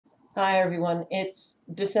Hi, everyone. It's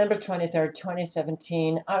December 23rd,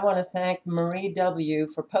 2017. I want to thank Marie W.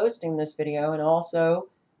 for posting this video and also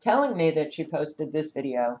telling me that she posted this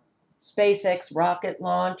video. SpaceX rocket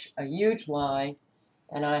launch, a huge lie,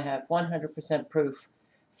 and I have 100% proof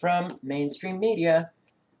from mainstream media.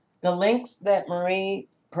 The links that Marie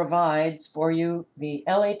provides for you, the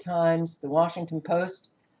LA Times, the Washington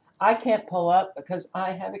Post, I can't pull up because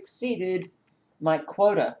I have exceeded my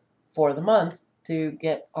quota for the month to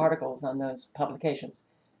get articles on those publications.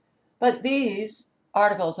 But these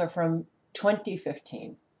articles are from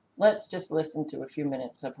 2015. Let's just listen to a few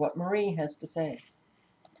minutes of what Marie has to say.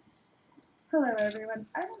 Hello, everyone.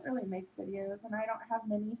 I don't really make videos and I don't have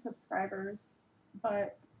many subscribers,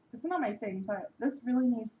 but it's not my thing, but this really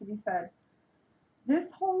needs to be said.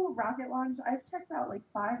 This whole rocket launch, I've checked out like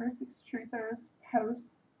 5 or 6 truthers post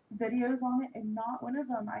videos on it, and not one of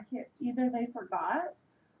them, I can't, either they forgot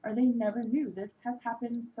or they never knew. This has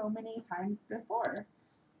happened so many times before.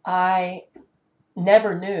 I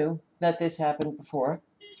never knew that this happened before.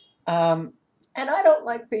 Um, and I don't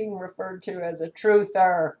like being referred to as a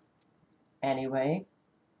truther. Anyway,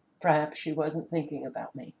 perhaps she wasn't thinking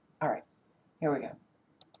about me. All right, here we go.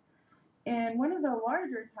 And one of the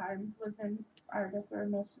larger times was in, I guess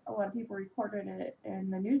a lot of people reported it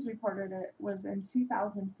and the news reported it, was in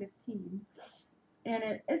 2015. And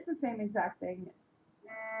it's the same exact thing.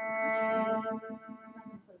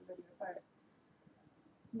 But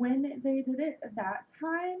when they did it at that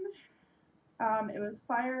time, it was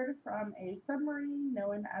fired from a submarine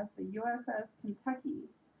known as the USS Kentucky,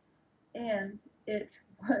 and it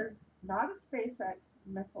was not a SpaceX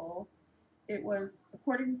missile. It was,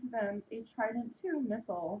 according to them, a Trident II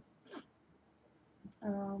missile,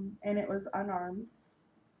 and it was unarmed.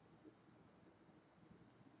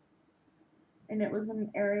 And it was an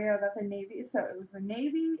area that the Navy, so it was the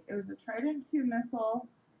Navy, it was a Trident II missile,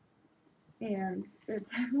 and it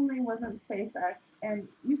definitely wasn't SpaceX. And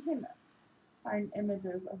you can find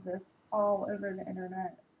images of this all over the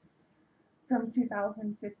internet from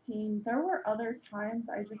 2015. There were other times,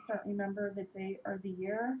 I just don't remember the date or the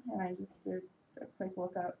year, and I just did a quick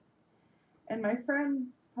look up. And my friend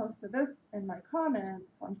posted this in my comments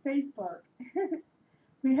on Facebook.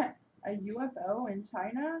 We had a UFO in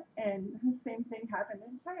China, and the same thing happened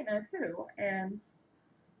in China too. And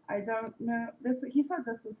I don't know this. He said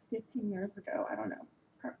this was 15 years ago. I don't know.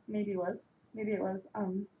 Maybe it was. Maybe it was.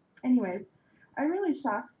 Anyways, I'm really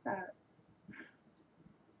shocked that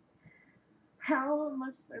how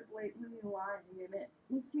much they're blatantly lying, and it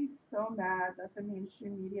makes me so mad that the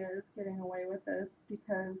mainstream media is getting away with this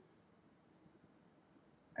because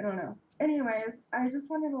I don't know. Anyways, I just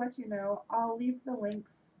wanted to let you know. I'll leave the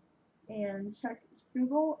links and check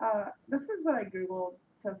Google. This is what I googled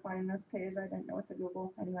to find this page. I didn't know what to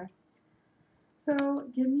Google anyway. So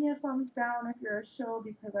give me a thumbs down if you're a shill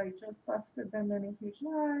because I just busted them in a huge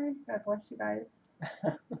lie. God bless you guys.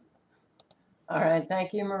 All right,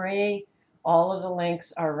 thank you, Marie. All of the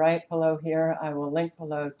links are right below here. I will link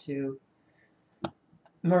below to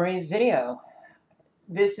Marie's video.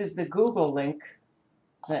 This is the Google link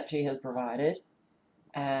that she has provided,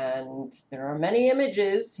 and there are many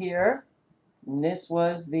images here. And this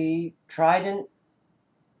was the Trident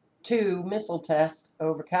II missile test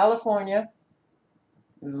over California.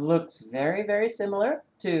 Looks very, very similar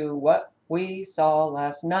to what we saw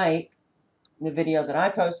last night in the video that I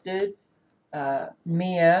posted.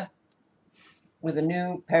 Mia with a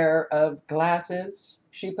new pair of glasses,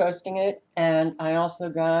 she posting it, and I also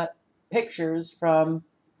got pictures from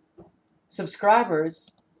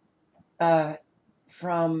subscribers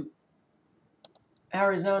from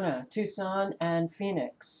Arizona, Tucson, and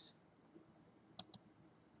Phoenix,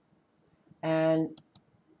 and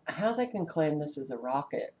how they can claim this is a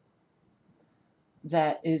rocket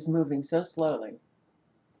that is moving so slowly,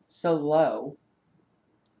 so low,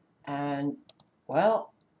 and,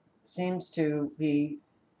 well, seems to be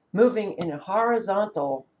moving in a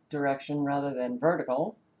horizontal direction rather than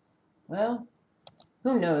vertical. Well,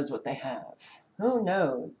 who knows what they have? Who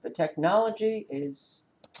knows? The technology is,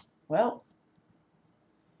 well,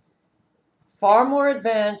 far more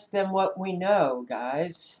advanced than what we know,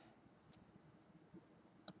 guys.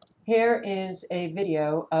 Here is a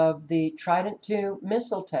video of the Trident II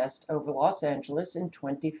missile test over Los Angeles in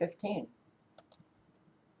 2015.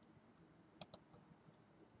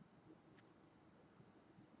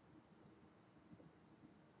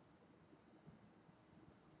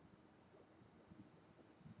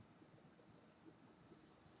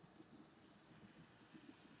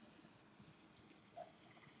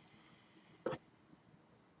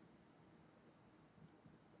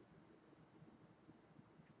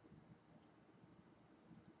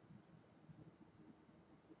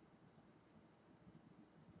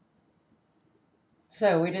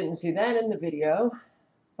 So we didn't see that in the video,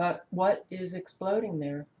 but what is exploding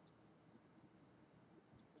there?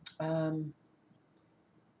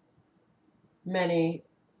 Many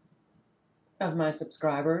of my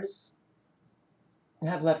subscribers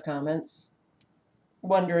have left comments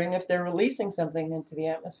wondering if they're releasing something into the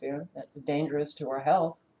atmosphere that's dangerous to our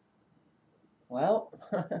health. Well,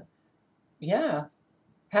 yeah.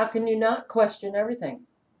 How can you not question everything?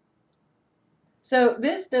 So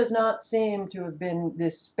this does not seem to have been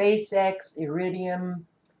this SpaceX Iridium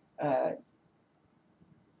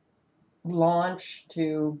launch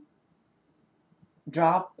to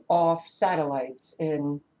drop off satellites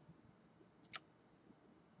in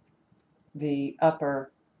the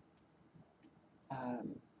upper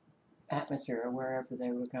atmosphere, or wherever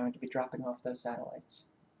they were going to be dropping off those satellites.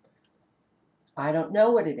 I don't know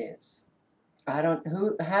what it is. How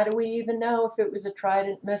do we even know if it was a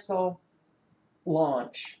Trident missile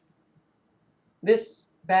launch?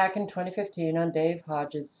 This back in 2015 on Dave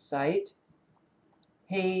Hodges' site,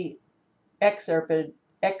 he excerpted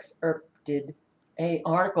an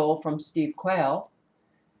article from Steve Quayle,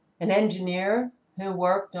 an engineer who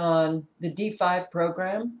worked on the D5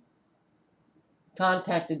 program,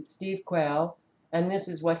 contacted Steve Quayle, and this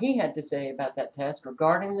is what he had to say about that test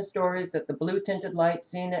regarding the stories that the blue-tinted light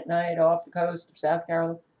seen at night off the coast of South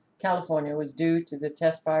California was due to the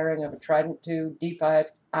test firing of a Trident II D5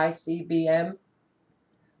 ICBM.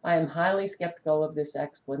 I am highly skeptical of this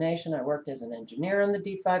explanation. I worked as an engineer on the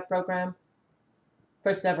D5 program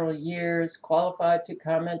for several years, qualified to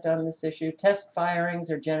comment on this issue. Test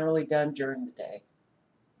firings are generally done during the day.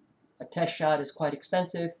 A test shot is quite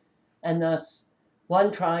expensive, and thus one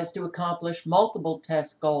tries to accomplish multiple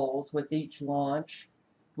test goals with each launch.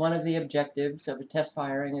 One of the objectives of a test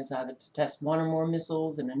firing is either to test one or more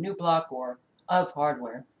missiles in a new block or of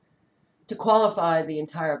hardware, to qualify the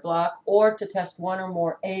entire block, or to test one or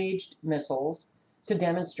more aged missiles to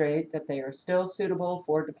demonstrate that they are still suitable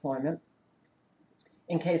for deployment.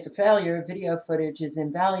 In case of failure, video footage is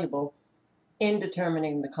invaluable in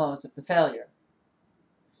determining the cause of the failure.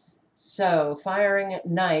 So firing at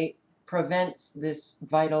night prevents this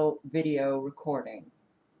vital video recording.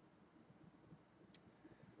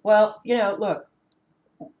 Well, look,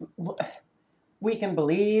 we can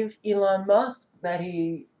believe Elon Musk that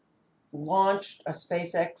he launched a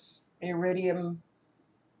SpaceX Iridium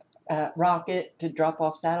rocket to drop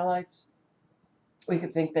off satellites. We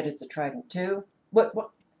could think that it's a Trident II.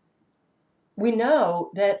 We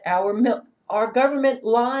know that our government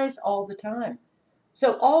lies all the time.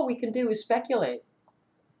 So all we can do is speculate.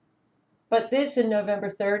 But this in November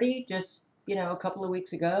 30, just, a couple of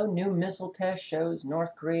weeks ago, new missile test shows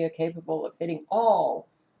North Korea capable of hitting all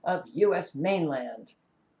of U.S. mainland.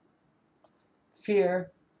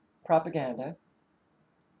 Fear, propaganda.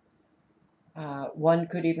 One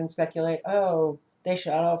could even speculate, they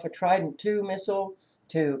shot off a Trident II missile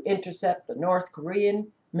to intercept a North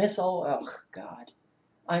Korean missile. Oh, God.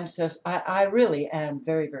 I really am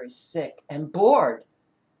very, very sick and bored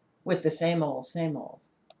with the same old, same old.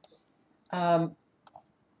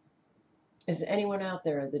 Is anyone out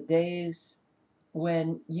there the days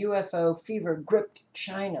when UFO fever gripped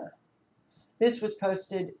China? This was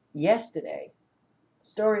posted yesterday.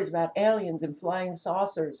 Stories about aliens and flying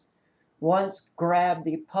saucers once grabbed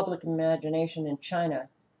the public imagination in China,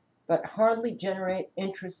 but hardly generate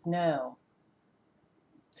interest now.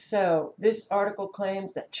 So this article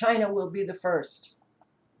claims that China will be the first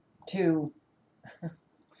to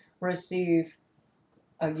receive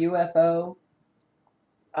a UFO.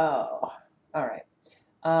 Oh, all right.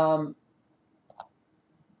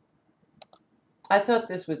 I thought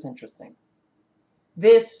this was interesting.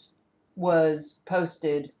 This was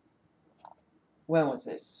posted, when was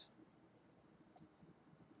this?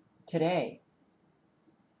 Today.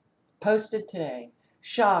 Posted today.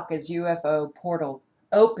 Shock as UFO portal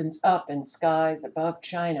opens up in skies above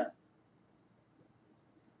China.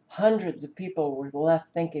 Hundreds of people were left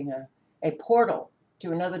thinking a portal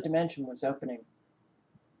to another dimension was opening.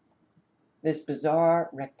 This bizarre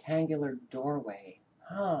rectangular doorway.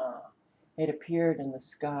 It appeared in the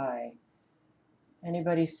sky.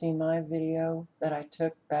 Anybody see my video that I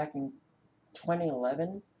took back in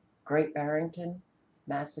 2011? Great Barrington,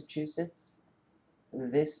 Massachusetts.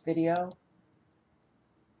 This video.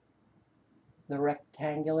 The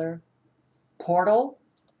rectangular portal.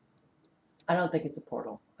 I don't think it's a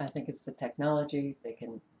portal. I think it's the technology. They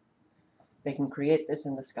can create this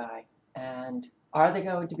in the sky. And are they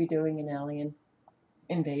going to be doing an alien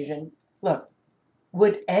invasion? Look,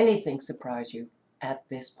 would anything surprise you at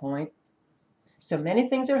this point? So many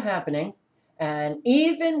things are happening, and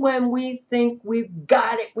even when we think we've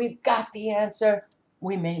got it, we've got the answer,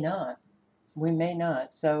 we may not. We may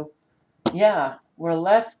not. So, yeah, we're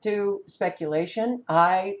left to speculation.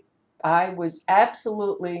 I was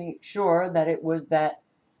absolutely sure that it was that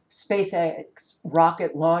SpaceX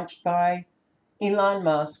rocket launched by Elon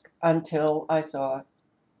Musk until I saw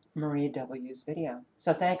Marie W.'s video.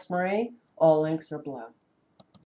 So thanks, Marie. All links are below.